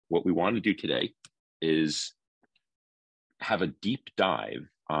what we want to do today is have a deep dive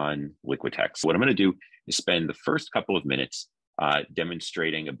on Liquitex. What I'm going to do is spend the first couple of minutes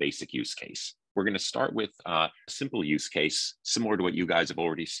demonstrating a basic use case. We're going to start with a simple use case, similar to what you guys have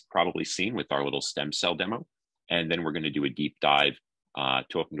already probably seen with our little stem cell demo. And then we're going to do a deep dive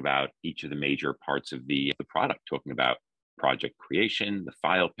talking about each of the major parts of the product, talking about project creation, the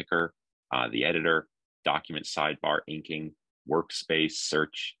file picker, the editor, document sidebar, inking, workspace,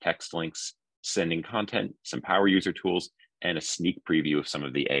 search, text links, sending content, some power user tools, and a sneak preview of some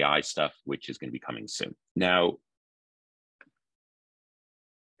of the AI stuff, which is going to be coming soon. Now,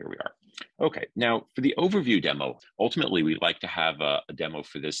 here we are. Okay, now for the overview demo, ultimately we'd like to have a demo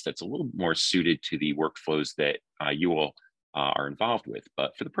for this that's a little more suited to the workflows that you all are involved with.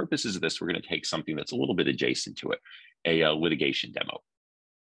 But for the purposes of this, we're going to take something that's a little bit adjacent to it, a litigation demo,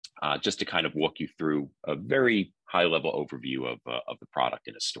 just to kind of walk you through a very high-level overview of the product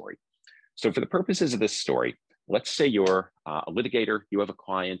in a story. So for the purposes of this story, let's say you're a litigator, you have a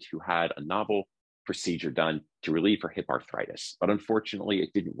client who had a novel procedure done to relieve her hip arthritis, but unfortunately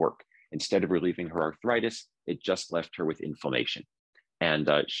it didn't work. Instead of relieving her arthritis, it just left her with inflammation. And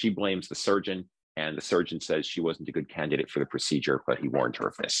she blames the surgeon, and the surgeon says she wasn't a good candidate for the procedure, but he warned her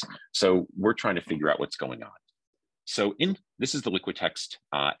of this. So we're trying to figure out what's going on. So this is the Liquitex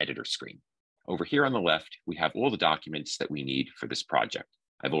editor screen. Over here on the left, we have all the documents that we need for this project.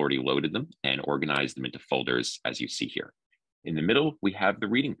 I've already loaded them and organized them into folders, as you see here. In the middle, we have the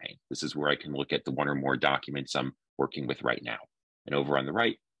reading pane. This is where I can look at the one or more documents I'm working with right now. And over on the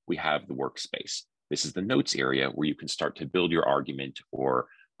right, we have the workspace. This is the notes area where you can start to build your argument or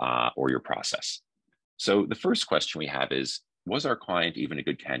your process. So the first question we have is, was our client even a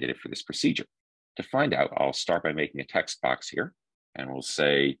good candidate for this procedure? To find out, I'll start by making a text box here, and we'll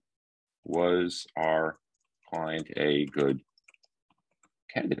say, was our client a good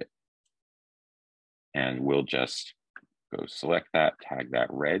candidate? And we'll just go select that, tag that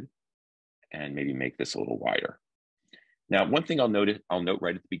red, and maybe make this a little wider. Now, one thing I'll note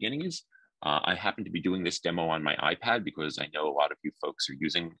right at the beginning is I happen to be doing this demo on my iPad because I know a lot of you folks are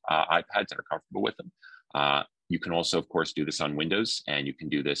using iPads and are comfortable with them. You can also, of course, do this on Windows, and you can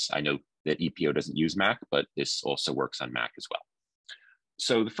do this. I know that EPO doesn't use Mac, but this also works on Mac as well.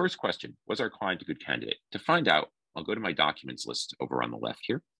 So the first question, was our client a good candidate? To find out, I'll go to my documents list over on the left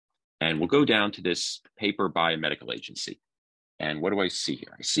here, and we'll go down to this paper by a medical agency. And what do I see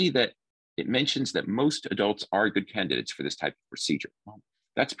here? I see that it mentions that most adults are good candidates for this type of procedure. Well,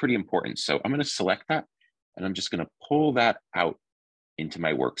 that's pretty important. So I'm going to select that, and I'm just going to pull that out into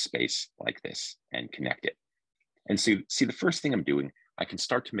my workspace like this and connect it. And so see, the first thing I'm doing, I can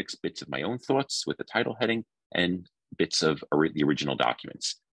start to mix bits of my own thoughts with the title heading and bits of the original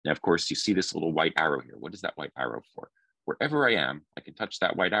documents. Now, of course, you see this little white arrow here. What is that white arrow for? Wherever I am, I can touch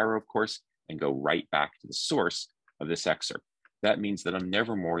that white arrow, of course, and go right back to the source of this excerpt. That means that I'm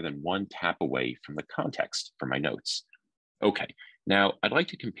never more than one tap away from the context for my notes. Okay, now I'd like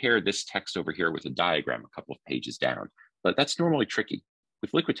to compare this text over here with a diagram a couple of pages down, but that's normally tricky.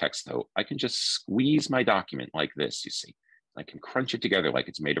 With Liquitex, though, I can just squeeze my document like this, you see. I can crunch it together like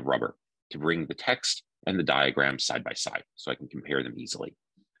it's made of rubber to bring the text and the diagram side by side, so I can compare them easily.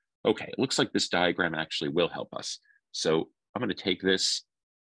 Okay, it looks like this diagram actually will help us. So I'm going to take this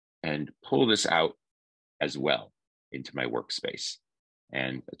and pull this out as well into my workspace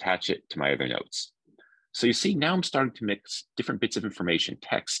and attach it to my other notes. So you see, now I'm starting to mix different bits of information,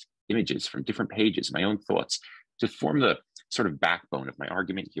 text, images from different pages, my own thoughts, to form the sort of backbone of my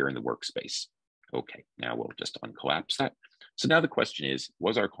argument here in the workspace. Okay, now we'll just uncollapse that. So now the question is,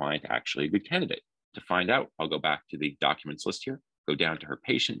 was our client actually a good candidate? To find out, I'll go back to the documents list here, go down to her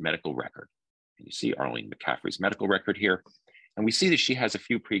patient medical record. And you see Arlene McCaffrey's medical record here. And we see that she has a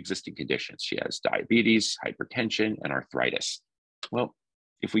few pre-existing conditions. She has diabetes, hypertension, and arthritis. Well,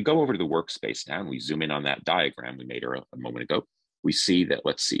 if we go over to the workspace now and we zoom in on that diagram we made a moment ago, we see that,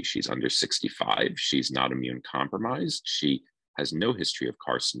 let's see, she's under 65. She's not immune compromised. She has no history of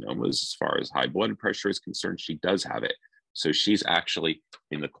carcinomas. As far as high blood pressure is concerned, she does have it. So she's actually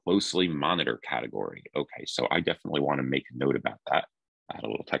in the closely monitored category. Okay, so I definitely want to make a note about that. Add a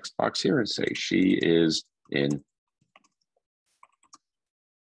little text box here and say she is in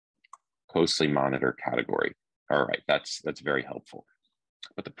closely monitored category. All right, that's very helpful.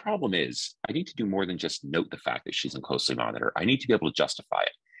 But the problem is I need to do more than just note the fact that she's in closely monitored. I need to be able to justify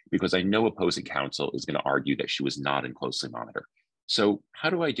it because I know opposing counsel is going to argue that she was not in closely monitored. So how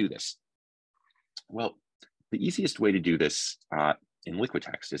do I do this? Well, the easiest way to do this in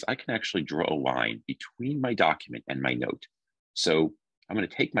Liquitex is I can actually draw a line between my document and my note. So I'm going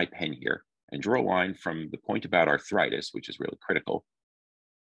to take my pen here and draw a line from the point about arthritis, which is really critical,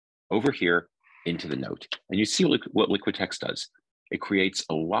 over here into the note. And you see what liquid text does. It creates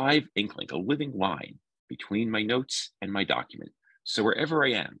a live ink link, a living line between my notes and my document. So wherever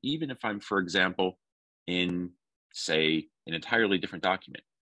I am, even if I'm, for example, in, say, an entirely different document,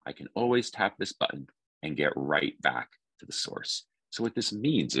 I can always tap this button and get right back to the source. So what this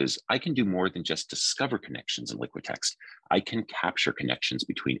means is I can do more than just discover connections in liquid text. I can capture connections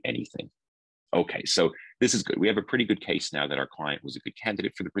between anything. Okay, so this is good. We have a pretty good case now that our client was a good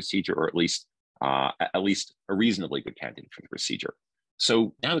candidate for the procedure, or at least a reasonably good candidate for the procedure.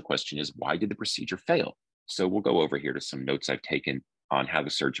 So now the question is, why did the procedure fail? So we'll go over here to some notes I've taken on how the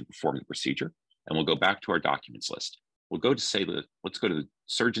surgeon performed the procedure, and we'll go back to our documents list. We'll go to let's go to the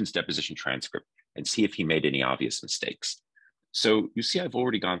surgeon's deposition transcript and see if he made any obvious mistakes. So you see I've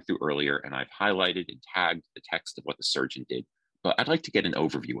already gone through earlier and I've highlighted and tagged the text of what the surgeon did, but I'd like to get an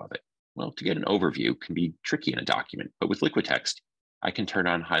overview of it. Well, to get an overview can be tricky in a document, but with liquid text, I can turn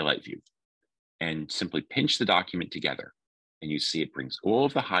on highlight view and simply pinch the document together. And you see it brings all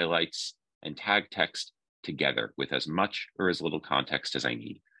of the highlights and tag text together with as much or as little context as I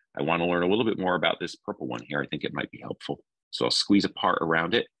need. I want to learn a little bit more about this purple one here. I think it might be helpful. So I'll squeeze a part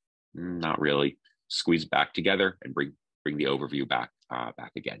around it. Not really. Squeeze back together and bring the overview back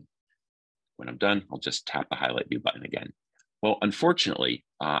again. When I'm done, I'll just tap the highlight view button again. Well, unfortunately,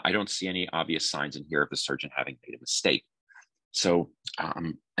 I don't see any obvious signs in here of the surgeon having made a mistake. So,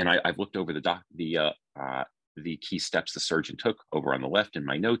 and I've looked over the key steps the surgeon took over on the left in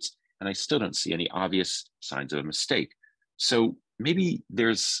my notes, and I still don't see any obvious signs of a mistake. So maybe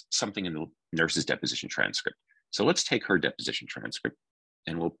there's something in the nurse's deposition transcript. So let's take her deposition transcript,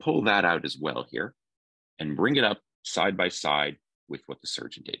 and we'll pull that out as well here, and bring it up side by side with what the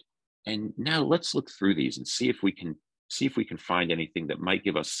surgeon did. And now let's look through these and see if we can find anything that might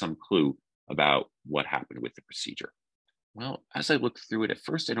give us some clue about what happened with the procedure. Well, as I look through it, at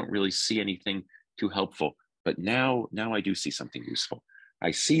first I don't really see anything too helpful, but now I do see something useful. I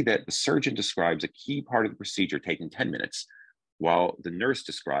see that the surgeon describes a key part of the procedure taking 10 minutes, while the nurse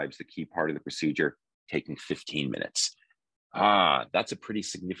describes the key part of the procedure taking 15 minutes. That's a pretty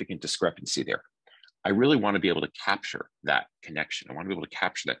significant discrepancy there. I really want to be able to capture that connection. I want to be able to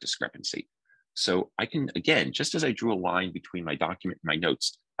capture that discrepancy. So I can, again, just as I drew a line between my document and my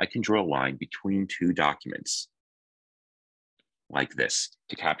notes, I can draw a line between two documents like this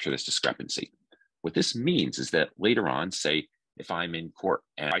to capture this discrepancy. What this means is that later on, say, if I'm in court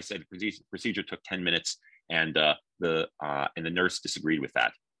and I said the procedure took 10 minutes and the nurse disagreed with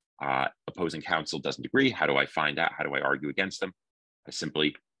that, opposing counsel doesn't agree, how do I find out? How do I argue against them? I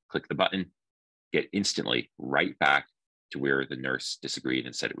simply click the button, get instantly right back to where the nurse disagreed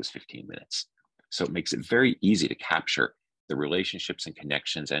and said it was 15 minutes. So it makes it very easy to capture the relationships and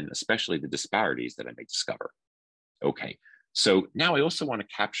connections, and especially the disparities that I may discover. Okay, so now I also want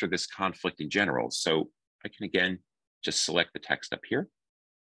to capture this conflict in general. So I can, again, just select the text up here,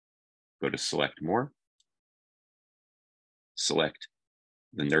 go to select more, select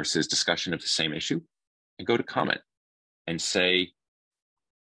the nurse's discussion of the same issue, and go to comment and say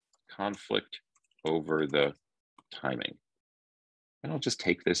conflict over the timing. And I'll just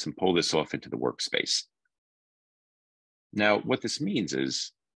take this and pull this off into the workspace. Now, what this means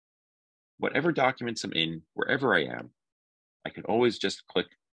is whatever documents I'm in, wherever I am, I can always just click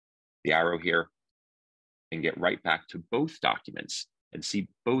the arrow here and get right back to both documents and see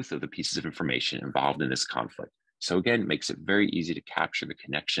both of the pieces of information involved in this conflict. So again, it makes it very easy to capture the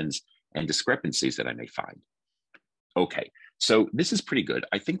connections and discrepancies that I may find. Okay, so this is pretty good.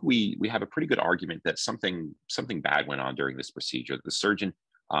 I think we have a pretty good argument that something bad went on during this procedure. The surgeon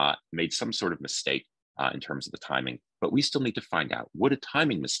made some sort of mistake in terms of the timing, but we still need to find out, would a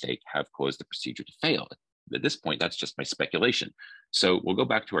timing mistake have caused the procedure to fail? At this point, that's just my speculation. So we'll go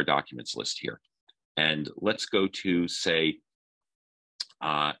back to our documents list here, and let's go to, say,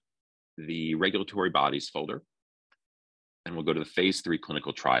 the regulatory bodies folder, and we'll go to the phase 3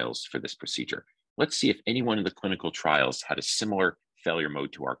 clinical trials for this procedure. Let's see if any one of the clinical trials had a similar failure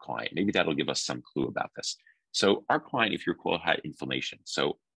mode to our client. Maybe that'll give us some clue about this. So our client, if you recall, had inflammation.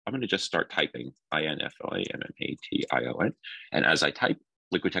 So I'm going to just start typing inflammation. And as I type,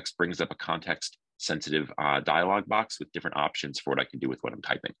 liquid text brings up a context-sensitive dialog box with different options for what I can do with what I'm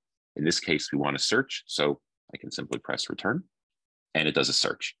typing. In this case, we want to search. So I can simply press return, and it does a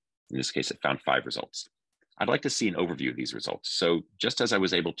search. In this case, it found 5 results. I'd like to see an overview of these results. So just as I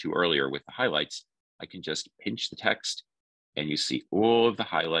was able to earlier with the highlights, I can just pinch the text and you see all of the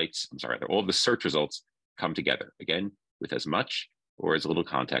highlights, all of the search results come together, again, with as much or as little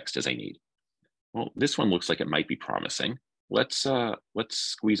context as I need. Well, this one looks like it might be promising. Let's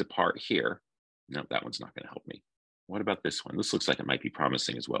squeeze apart here. No, that one's not going to help me. What about this one? This looks like it might be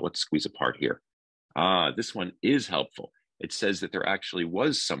promising as well. Let's squeeze apart here. This one is helpful. It says that there actually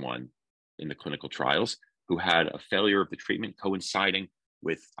was someone in the clinical trials who had a failure of the treatment coinciding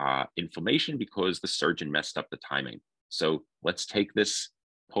with inflammation because the surgeon messed up the timing. So let's take this,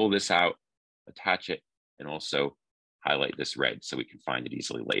 pull this out, attach it, and also highlight this red so we can find it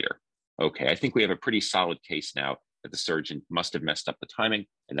easily later. Okay, I think we have a pretty solid case now that the surgeon must have messed up the timing,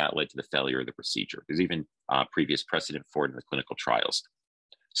 and that led to the failure of the procedure. There's even previous precedent for it in the clinical trials.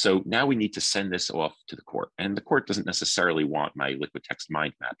 So now we need to send this off to the court, and the court doesn't necessarily want my liquid text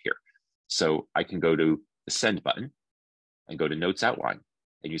mind map here. So I can go to the send button and go to notes outline,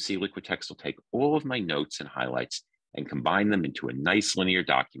 and you see liquid text will take all of my notes and highlights and combine them into a nice linear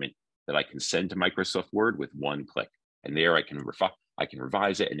document that I can send to Microsoft Word with one click. And there I can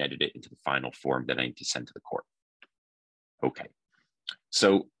revise it and edit it into the final form that I need to send to the court. Okay,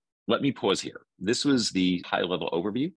 so let me pause here. This was the high-level overview